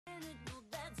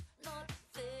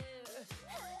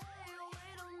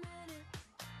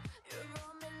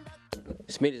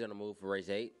Smith is on the move for race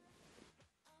 8.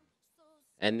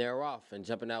 And they're off. And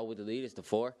jumping out with the lead is the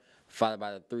 4, followed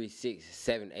by the 3, 6,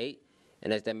 7, 8.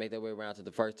 And as they make their way around to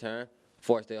the first turn,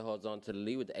 4 still holds on to the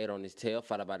lead with the 8 on his tail,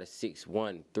 followed by the 6,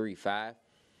 1, 3, 5.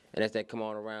 And as they come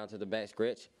on around to the back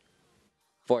stretch,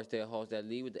 4 still holds that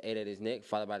lead with the 8 at his neck,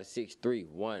 followed by the 6, 3,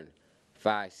 1,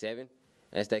 5, 7.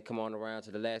 As they come on around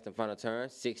to the last and final turn,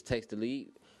 6 takes the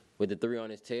lead with the 3 on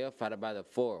his tail, followed by the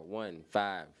 4, 1,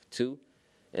 5, 2.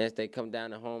 And as they come down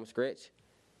the home stretch,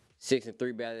 6 and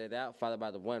 3 battle it out, followed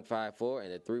by the 1, 5, 4,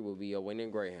 and the 3 will be your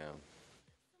winning greyhound.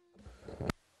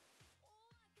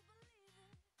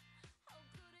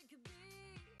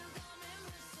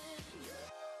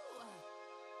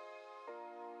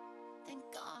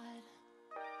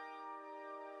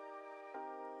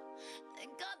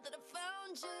 Thank God that I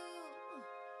found you.